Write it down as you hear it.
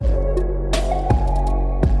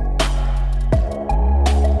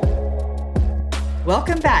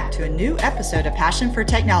Welcome back to a new episode of Passion for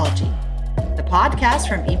Technology, the podcast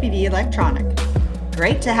from EPD Electronic.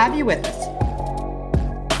 Great to have you with us.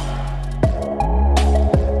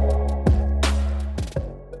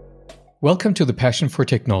 Welcome to the Passion for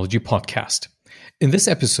Technology podcast. In this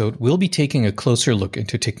episode, we'll be taking a closer look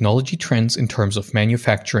into technology trends in terms of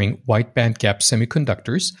manufacturing wide bandgap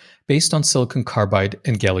semiconductors based on silicon carbide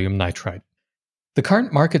and gallium nitride. The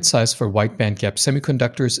current market size for wide bandgap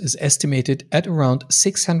semiconductors is estimated at around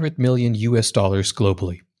 $600 million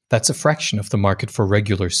globally. That's a fraction of the market for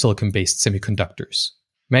regular silicon-based semiconductors.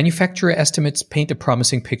 Manufacturer estimates paint a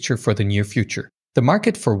promising picture for the near future. The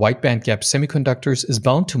market for wide bandgap semiconductors is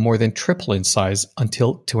bound to more than triple in size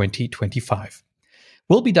until 2025.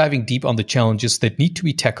 We'll be diving deep on the challenges that need to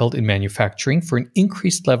be tackled in manufacturing for an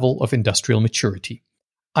increased level of industrial maturity.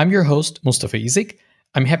 I'm your host, Mustafa Isik.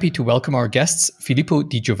 I'm happy to welcome our guests, Filippo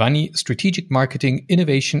Di Giovanni, Strategic Marketing,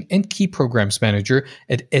 Innovation, and Key Programs Manager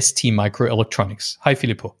at STMicroelectronics. Hi,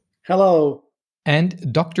 Filippo. Hello.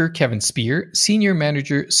 And Dr. Kevin Spear, Senior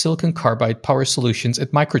Manager, Silicon Carbide Power Solutions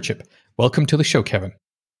at Microchip. Welcome to the show, Kevin.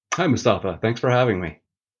 Hi, Mustafa. Thanks for having me.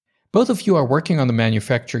 Both of you are working on the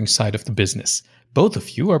manufacturing side of the business. Both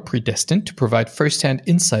of you are predestined to provide first-hand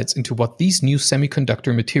insights into what these new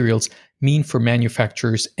semiconductor materials mean for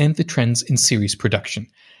manufacturers and the trends in series production.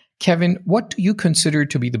 Kevin, what do you consider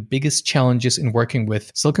to be the biggest challenges in working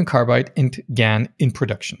with silicon carbide and GaN in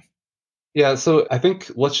production? Yeah, so I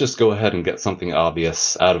think let's just go ahead and get something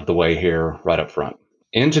obvious out of the way here right up front.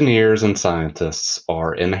 Engineers and scientists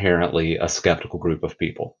are inherently a skeptical group of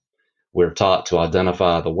people. We're taught to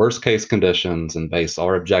identify the worst case conditions and base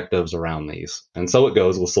our objectives around these. And so it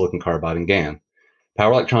goes with silicon carbide and GaN.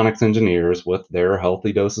 Power electronics engineers, with their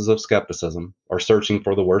healthy doses of skepticism, are searching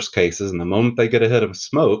for the worst cases, and the moment they get a hit of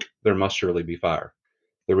smoke, there must surely be fire.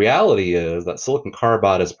 The reality is that silicon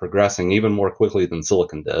carbide is progressing even more quickly than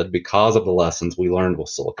silicon did because of the lessons we learned with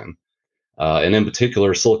silicon. And in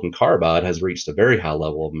particular, silicon carbide has reached a very high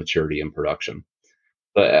level of maturity in production.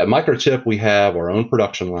 But at Microchip, we have our own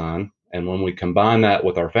production line. And when we combine that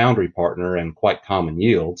with our foundry partner and quite common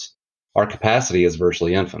yields, our capacity is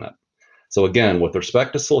virtually infinite. So again, with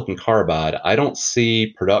respect to silicon carbide, I don't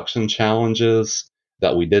see production challenges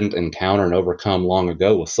that we didn't encounter and overcome long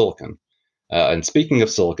ago with silicon. And speaking of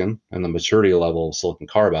silicon and the maturity level of silicon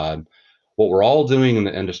carbide, what we're all doing in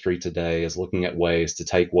the industry today is looking at ways to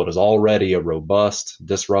take what is already a robust,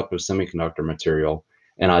 disruptive semiconductor material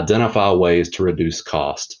and identify ways to reduce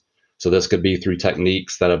cost. So this could be through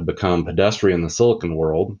techniques that have become pedestrian in the silicon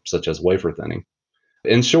world, such as wafer thinning.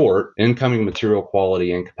 In short, incoming material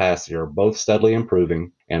quality and capacity are both steadily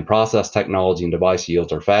improving, and process technology and device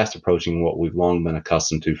yields are fast approaching what we've long been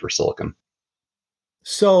accustomed to for silicon.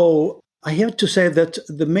 So I have to say that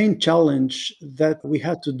the main challenge that we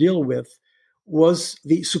had to deal with was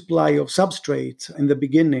the supply of substrate in the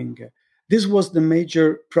beginning. This was the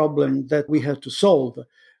major problem that we had to solve.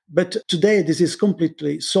 But today, this is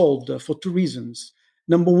completely solved for two reasons.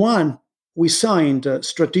 Number one, we signed a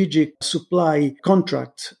strategic supply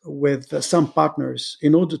contract with some partners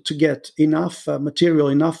in order to get enough material,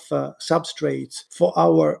 enough substrates for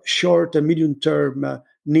our short and medium-term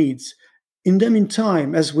needs. In the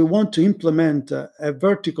meantime, as we want to implement a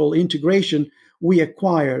vertical integration, we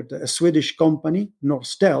acquired a Swedish company,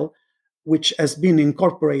 Norstel, which has been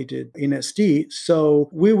incorporated in ST. So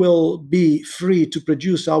we will be free to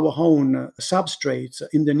produce our own substrates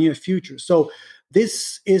in the near future. So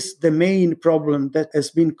this is the main problem that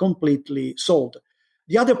has been completely solved.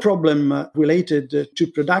 The other problem related to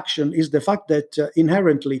production is the fact that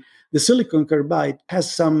inherently the silicon carbide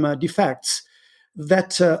has some defects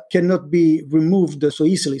that cannot be removed so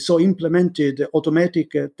easily. So implemented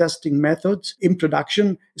automatic testing methods in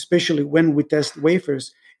production, especially when we test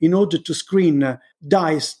wafers, in order to screen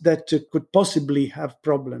dies that could possibly have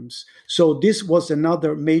problems. So this was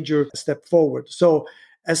another major step forward. So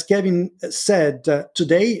as Kevin said,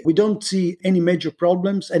 today we don't see any major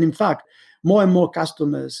problems. And in fact, more and more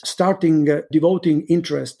customers starting devoting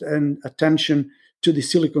interest and attention to the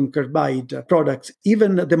silicon carbide products.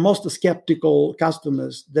 Even the most skeptical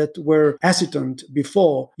customers that were hesitant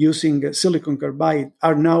before using silicon carbide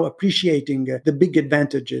are now appreciating the big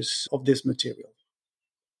advantages of this material.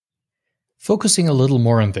 Focusing a little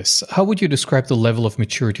more on this, how would you describe the level of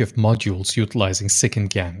maturity of modules utilizing SiC and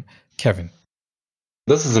GaN? Kevin.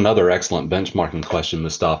 This is another excellent benchmarking question,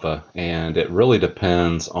 Mustafa, and it really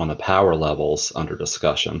depends on the power levels under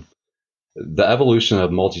discussion. The evolution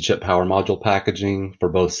of multi-chip power module packaging for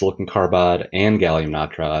both silicon carbide and gallium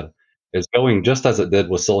nitride is going just as it did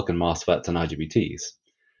with silicon MOSFETs and IGBTs.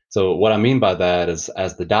 So what I mean by that is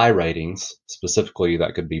as the die ratings, specifically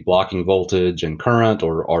that could be blocking voltage and current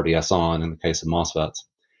or RDS on in the case of MOSFETs,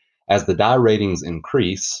 as the die ratings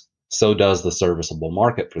increase, so does the serviceable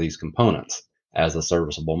market for these components. As the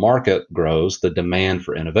serviceable market grows, the demand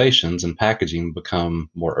for innovations and packaging become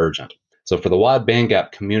more urgent. So for the wide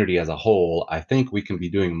bandgap community as a whole, I think we can be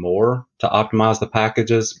doing more to optimize the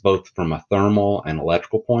packages, both from a thermal and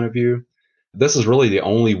electrical point of view. This is really the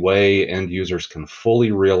only way end users can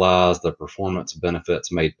fully realize the performance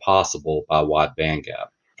benefits made possible by wide bandgap.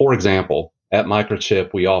 For example, at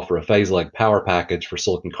Microchip, we offer a phase lag power package for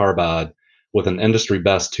silicon carbide with an industry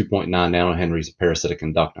best 2.9 nanohenries of parasitic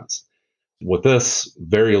inductance. With this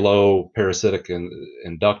very low parasitic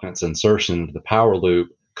inductance insertion into the power loop,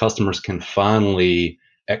 customers can finally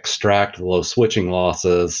extract the low switching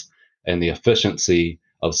losses and the efficiency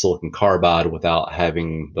of silicon carbide without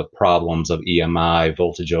having the problems of EMI,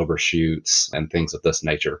 voltage overshoots, and things of this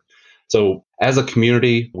nature. So as a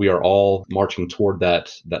community, we are all marching toward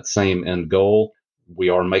that same end goal. We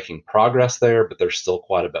are making progress there, but there's still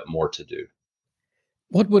quite a bit more to do.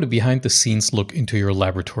 What would a behind-the-scenes look into your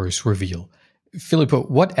laboratories reveal? Filippo,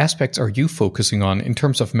 what aspects are you focusing on in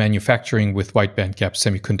terms of manufacturing with wide bandgap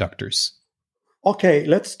semiconductors? Okay,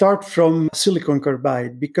 let's start from silicon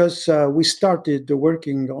carbide because we started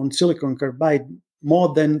working on silicon carbide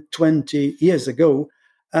more than 20 years ago.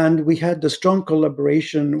 And we had a strong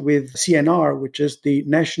collaboration with CNR, which is the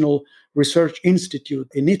National Research Institute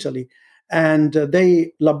in Italy. And their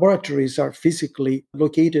laboratories are physically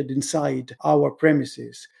located inside our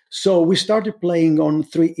premises. So we started playing on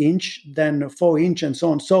 3-inch, then 4-inch, and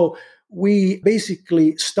so on. So we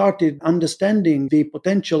basically started understanding the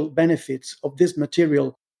potential benefits of this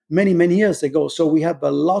material many, many years ago. So we have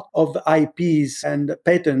a lot of IPs and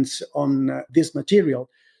patents on this material.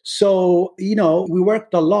 So, we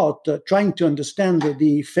worked a lot trying to understand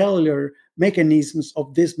the failure mechanisms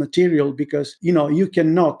of this material because, you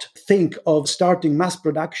cannot think of starting mass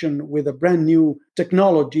production with a brand new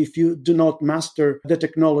technology if you do not master the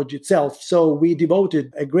technology itself. So we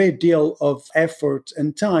devoted a great deal of effort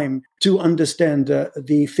and time to understand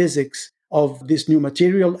the physics of this new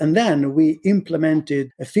material. And then we implemented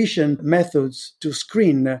efficient methods to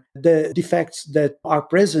screen the defects that are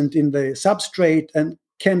present in the substrate and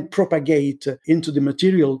can propagate into the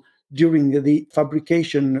material during the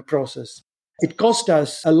fabrication process. It cost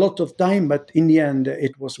us a lot of time, but in the end,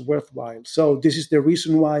 it was worthwhile. So this is the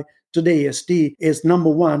reason why today ST is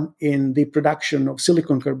number one in the production of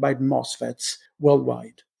silicon carbide MOSFETs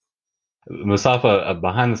worldwide. Mustafa, a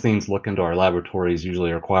behind-the-scenes look into our laboratories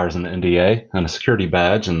usually requires an NDA and a security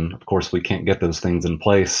badge, and of course we can't get those things in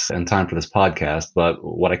place in time for this podcast, but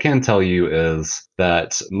what I can tell you is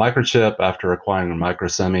that Microchip, after acquiring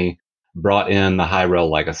Microsemi, brought in the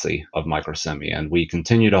high-rel legacy of Microsemi, and we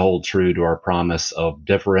continue to hold true to our promise of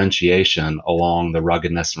differentiation along the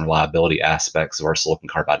ruggedness and reliability aspects of our silicon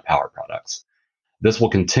carbide power products. This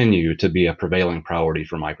will continue to be a prevailing priority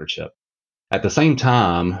for Microchip. At the same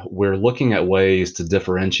time, we're looking at ways to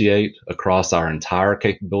differentiate across our entire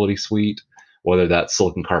capability suite, whether that's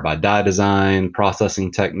silicon carbide die design,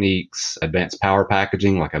 processing techniques, advanced power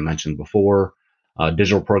packaging, like I mentioned before,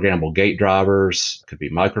 digital programmable gate drivers, could be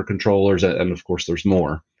microcontrollers, and of course, there's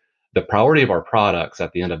more. The priority of our products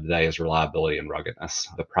at the end of the day is reliability and ruggedness.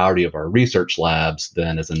 The priority of our research labs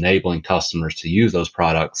then is enabling customers to use those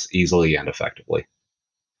products easily and effectively.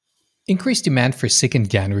 Increased demand for SiC and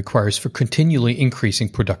GaN requires for continually increasing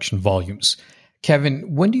production volumes.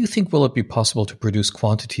 Kevin, when do you think will it be possible to produce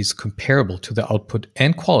quantities comparable to the output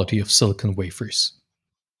and quality of silicon wafers?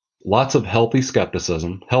 Lots of healthy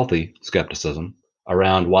skepticism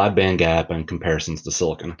around wide bandgap and comparisons to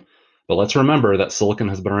silicon. But let's remember that silicon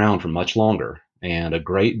has been around for much longer, and a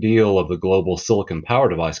great deal of the global silicon power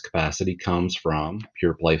device capacity comes from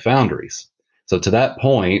pure play foundries. So to that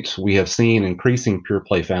point, we have seen increasing pure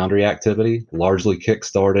play foundry activity, largely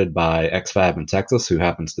kickstarted by X-FAB in Texas, who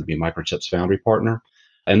happens to be Microchip's foundry partner.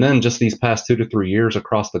 And then just these past 2 to 3 years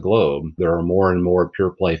across the globe, there are more and more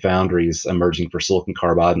pure play foundries emerging for silicon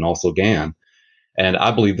carbide and also GaN. And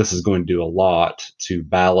I believe this is going to do a lot to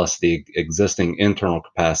ballast the existing internal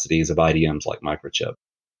capacities of IDMs like Microchip.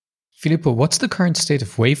 Filippo, what's the current state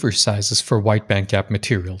of wafer sizes for wide bandgap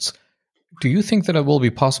materials? Do you think that it will be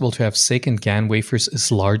possible to have SiC and GaN wafers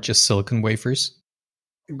as large as silicon wafers?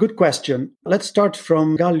 Good question. Let's start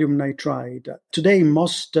from gallium nitride. Today,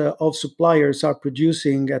 most of suppliers are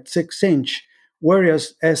producing at 6-inch,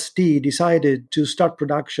 whereas ST decided to start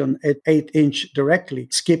production at 8-inch directly,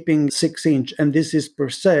 skipping 6-inch. And this is per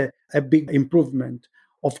se a big improvement.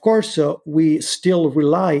 Of course, we still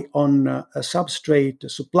rely on substrate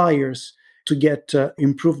suppliers to get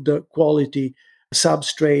improved quality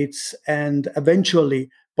substrates and eventually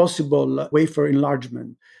possible wafer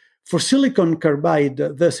enlargement. For silicon carbide,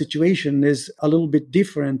 the situation is a little bit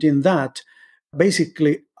different in that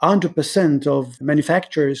basically 100% of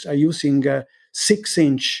manufacturers are using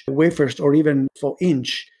 6-inch wafers or even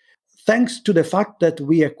 4-inch. Thanks to the fact that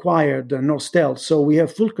we acquired Norstel, so we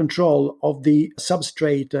have full control of the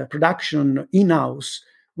substrate production in-house,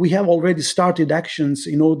 we have already started actions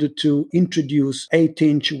in order to introduce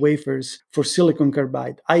 8-inch wafers for silicon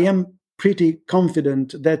carbide. I am pretty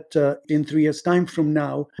confident that in 3 years' time from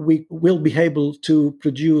now, we will be able to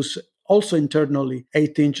produce also internally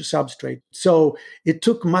 8-inch substrate. So it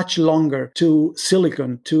took much longer to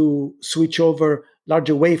silicon to switch over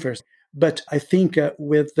larger wafers. But I think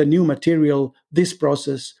with the new material, this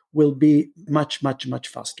process will be much, much, much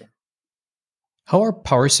faster. How are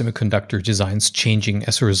power semiconductor designs changing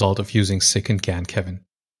as a result of using SiC and GaN, Kevin?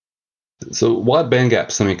 So wide bandgap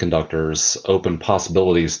semiconductors open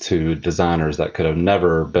possibilities to designers that could have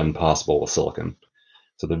never been possible with silicon.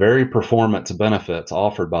 So the very performance benefits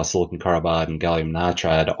offered by silicon carbide and gallium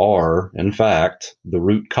nitride are, in fact, the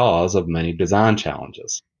root cause of many design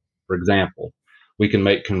challenges. For example, we can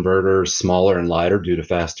make converters smaller and lighter due to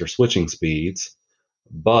faster switching speeds,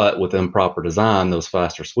 but with improper design, those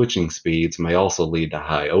faster switching speeds may also lead to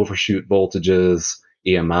high overshoot voltages,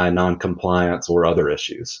 EMI noncompliance, or other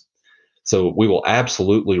issues. So we will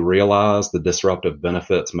absolutely realize the disruptive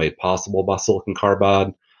benefits made possible by silicon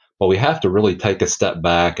carbide, but we have to really take a step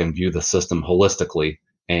back and view the system holistically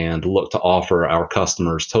and look to offer our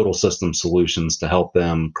customers total system solutions to help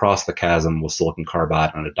them cross the chasm with silicon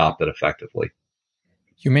carbide and adopt it effectively.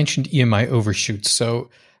 You mentioned EMI overshoots.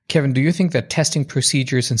 So, Kevin, do you think that testing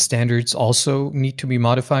procedures and standards also need to be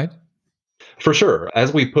modified? For sure.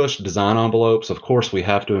 As we push design envelopes, of course, we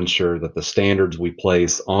have to ensure that the standards we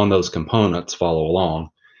place on those components follow along.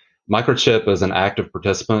 Microchip is an active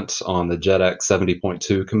participant on the JEDEC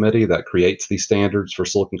 70.2 committee that creates these standards for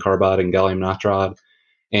silicon carbide and gallium nitride.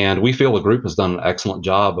 And we feel the group has done an excellent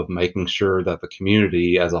job of making sure that the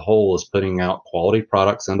community as a whole is putting out quality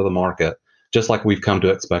products into the market, just like we've come to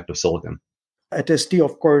expect of silicon. At ST,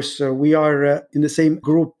 of course, we are in the same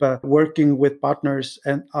group working with partners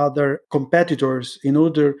and other competitors in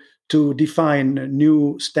order to define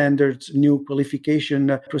new standards, new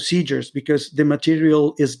qualification procedures, because the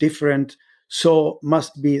material is different. So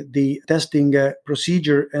must be the testing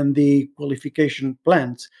procedure and the qualification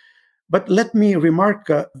plans. But let me remark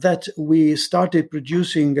that we started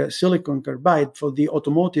producing silicon carbide for the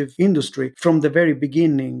automotive industry from the very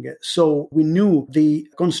beginning. So we knew the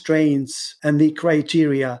constraints and the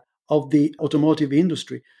criteria of the automotive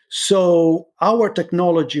industry. So our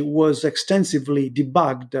technology was extensively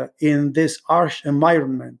debugged in this harsh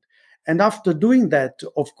environment. And after doing that,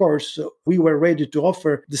 of course, we were ready to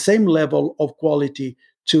offer the same level of quality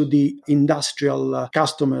to the industrial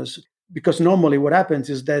customers. Because normally what happens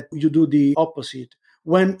is that you do the opposite.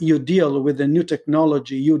 When you deal with a new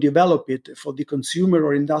technology, you develop it for the consumer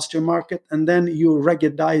or industrial market, and then you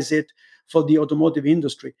ruggedize it for the automotive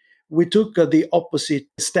industry. We took the opposite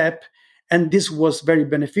step, and this was very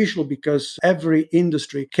beneficial because every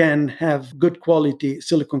industry can have good quality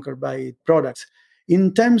silicon carbide products.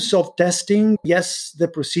 In terms of testing, yes, the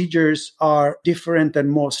procedures are different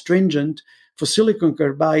and more stringent. For silicon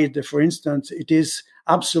carbide, for instance, it is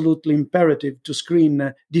absolutely imperative to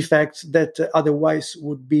screen defects that otherwise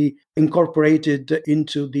would be incorporated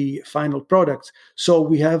into the final products. So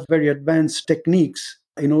we have very advanced techniques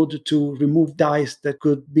in order to remove dyes that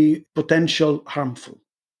could be potential harmful.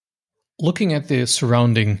 Looking at the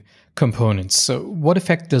surrounding components, so what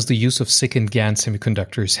effect does the use of SiC and GaN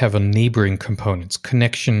semiconductors have on neighboring components,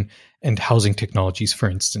 connection and housing technologies, for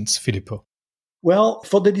instance, Filippo? Well,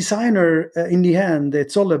 for the designer, in the end,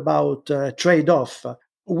 it's all about trade-off.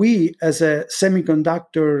 We, as a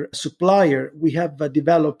semiconductor supplier, we have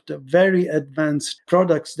developed very advanced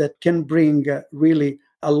products that can bring really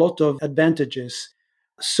a lot of advantages.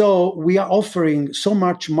 So we are offering so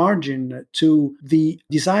much margin to the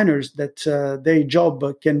designers that their job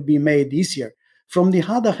can be made easier. From the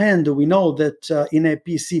other hand, we know that in a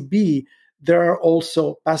PCB, there are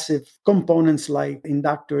also passive components like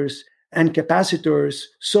inductors and capacitors.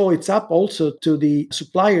 So it's up also to the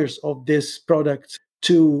suppliers of these products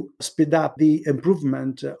to speed up the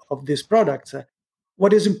improvement of these products.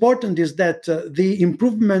 What is important is that the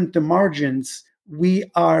improvement margins we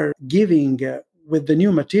are giving with the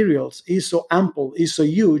new materials is so ample, is so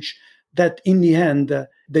huge, that in the end,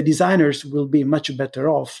 the designers will be much better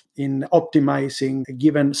off in optimizing a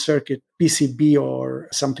given circuit, PCB or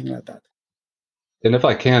something like that. And if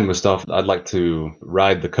I can, Mustafa, I'd like to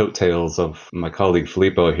ride the coattails of my colleague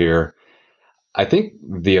Filippo here. I think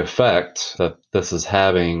the effect that this is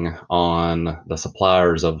having on the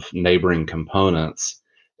suppliers of neighboring components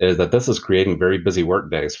is that this is creating very busy work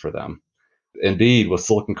days for them. Indeed, with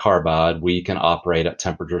silicon carbide, we can operate at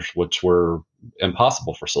temperatures which were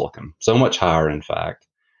impossible for silicon, so much higher, in fact,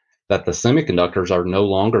 that the semiconductors are no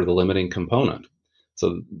longer the limiting component.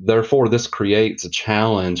 So, therefore, this creates a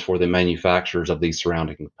challenge for the manufacturers of these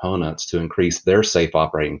surrounding components to increase their safe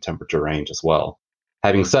operating temperature range as well.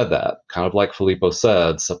 Having said that, kind of like Filippo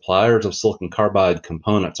said, suppliers of silicon carbide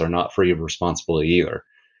components are not free of responsibility either.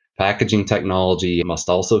 Packaging technology must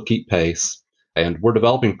also keep pace, and we're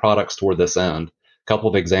developing products toward this end. A couple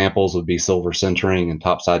of examples would be silver sintering and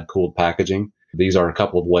topside cooled packaging. These are a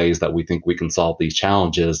couple of ways that we think we can solve these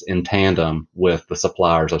challenges in tandem with the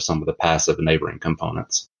suppliers of some of the passive neighboring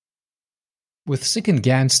components. With SiC and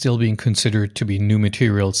GaN still being considered to be new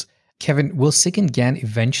materials, Kevin, will SiC and GaN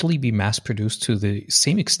eventually be mass produced to the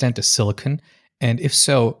same extent as silicon? And if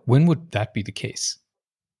so, when would that be the case?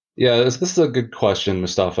 Yeah, this is a good question,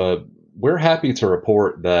 Mustafa. We're happy to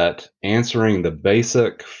report that answering the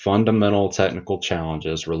basic fundamental technical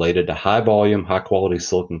challenges related to high volume, high quality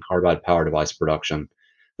silicon carbide power device production,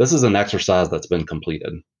 this is an exercise that's been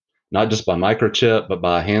completed, not just by Microchip, but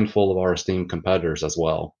by a handful of our esteemed competitors as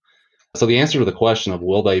well. So the answer to the question of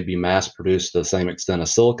will they be mass produced to the same extent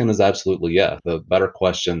as silicon is absolutely yes. The better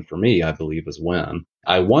question for me, I believe, is when.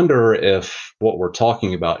 I wonder if what we're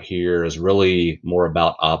talking about here is really more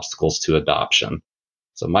about obstacles to adoption.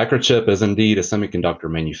 So Microchip is indeed a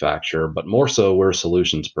semiconductor manufacturer, but more so we're a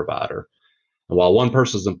solutions provider. And while one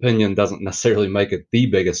person's opinion doesn't necessarily make it the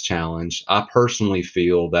biggest challenge, I personally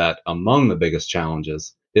feel that among the biggest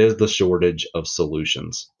challenges is the shortage of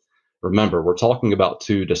solutions. Remember, we're talking about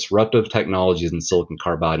two disruptive technologies in silicon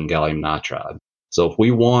carbide and gallium nitride. So if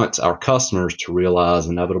we want our customers to realize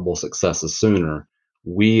inevitable successes sooner,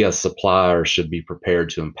 we as suppliers should be prepared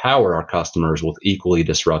to empower our customers with equally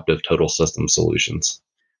disruptive total system solutions.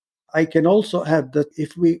 I can also add that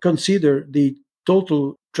if we consider the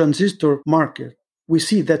total transistor market, we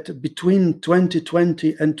see that between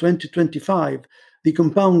 2020 and 2025, the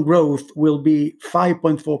compound growth will be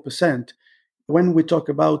 5.4%. When we talk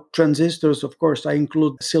about transistors, of course, I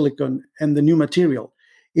include silicon and the new material.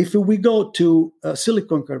 If we go to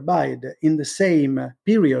silicon carbide in the same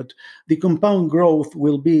period, the compound growth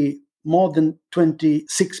will be more than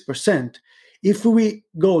 26%. If we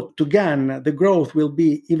go to GaN, the growth will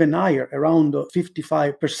be even higher, around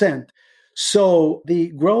 55%. So the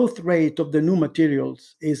growth rate of the new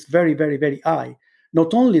materials is very, very, very high.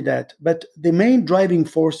 Not only that, but the main driving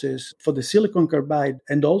forces for the silicon carbide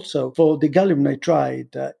and also for the gallium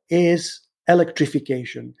nitride is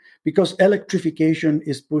electrification, because electrification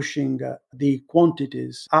is pushing the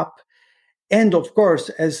quantities up. And of course,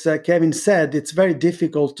 as Kevin said, it's very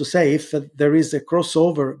difficult to say if there is a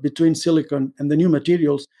crossover between silicon and the new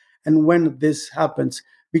materials and when this happens,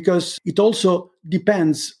 because it also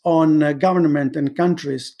depends on government and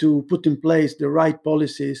countries to put in place the right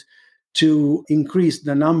policies to increase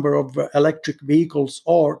the number of electric vehicles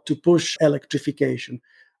or to push electrification.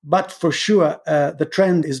 But for sure, the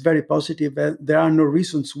trend is very positive. There are no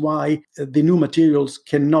reasons why the new materials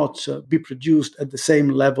cannot be produced at the same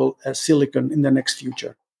level as silicon in the next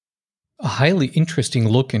future. A highly interesting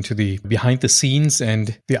look into the behind the scenes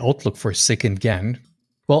and the outlook for SiC and GaN.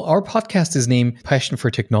 Well, our podcast is named Passion for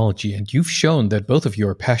Technology, and you've shown that both of you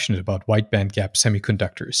are passionate about wide bandgap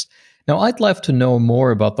semiconductors. Now, I'd love to know more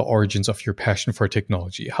about the origins of your passion for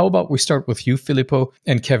technology. How about we start with you, Filippo,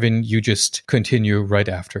 and Kevin, you just continue right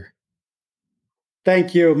after.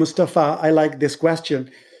 Thank you, Mustafa. I like this question.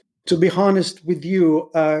 To be honest with you,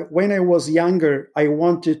 when I was younger, I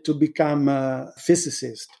wanted to become a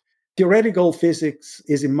physicist. Theoretical physics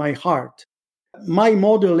is in my heart. My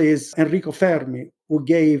model is Enrico Fermi, who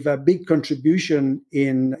gave a big contribution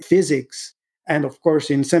in physics and, of course,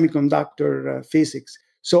 in semiconductor physics.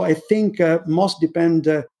 So I think most depend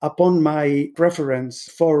upon my preference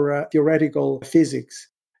for theoretical physics.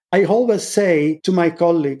 I always say to my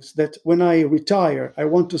colleagues that when I retire, I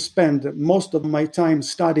want to spend most of my time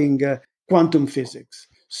studying quantum physics.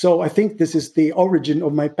 So I think this is the origin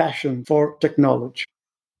of my passion for technology.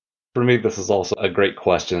 For me, this is also a great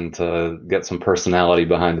question to get some personality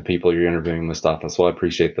behind the people you're interviewing, Mustafa. So I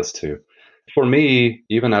appreciate this too. For me,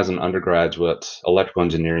 even as an undergraduate electrical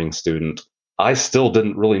engineering student, I still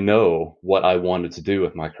didn't really know what I wanted to do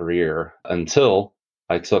with my career until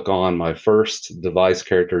I took on my first device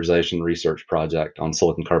characterization research project on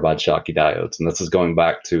silicon carbide Schottky diodes. And this is going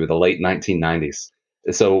back to the late 1990s.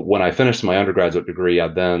 So when I finished my undergraduate degree, I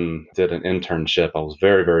then did an internship. I was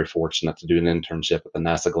very, very fortunate to do an internship at the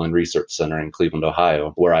NASA Glenn Research Center in Cleveland,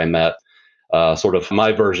 Ohio, where I met sort of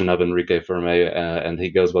my version of Enrique Fermi, and he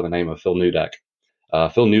goes by the name of Phil Newdeck.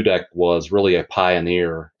 Phil Newdeck was really a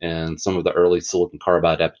pioneer in some of the early silicon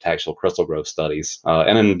carbide epitaxial crystal growth studies.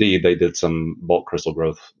 And indeed, they did some bulk crystal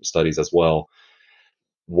growth studies as well.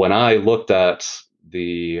 When I looked at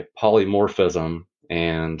the polymorphism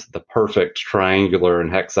and the perfect triangular and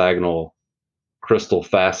hexagonal crystal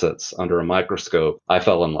facets under a microscope, I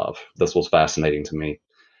fell in love. This was fascinating to me.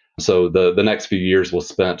 So the next few years was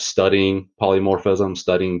spent studying polymorphism,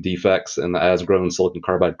 studying defects in the as-grown silicon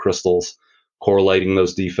carbide crystals, correlating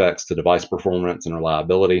those defects to device performance and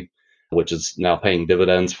reliability, which is now paying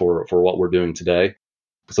dividends for what we're doing today.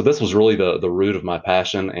 So this was really the root of my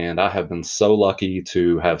passion, and I have been so lucky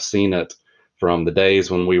to have seen it from the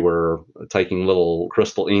days when we were taking little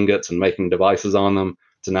crystal ingots and making devices on them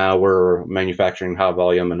to now we're manufacturing high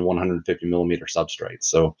volume and 150 millimeter substrates.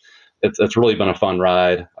 So it's really been a fun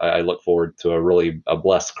ride. I look forward to a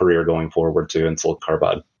blessed career going forward too in silicon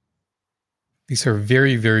carbide. These are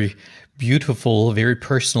very, very beautiful, very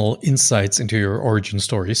personal insights into your origin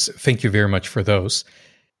stories. Thank you very much for those.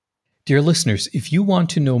 Dear listeners, if you want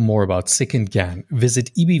to know more about SiC and GaN, visit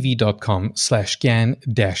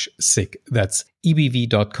ebv.com/GaN-SiC. That's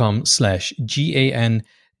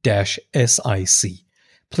ebv.com/GAN-SiC.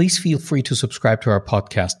 Please feel free to subscribe to our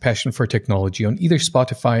podcast, Passion for Technology, on either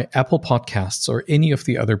Spotify, Apple Podcasts, or any of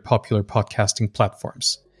the other popular podcasting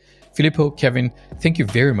platforms. Filippo, Kevin, thank you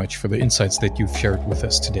very much for the insights that you've shared with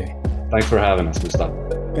us today. Thanks for having us, Gustav.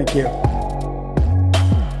 Thank you.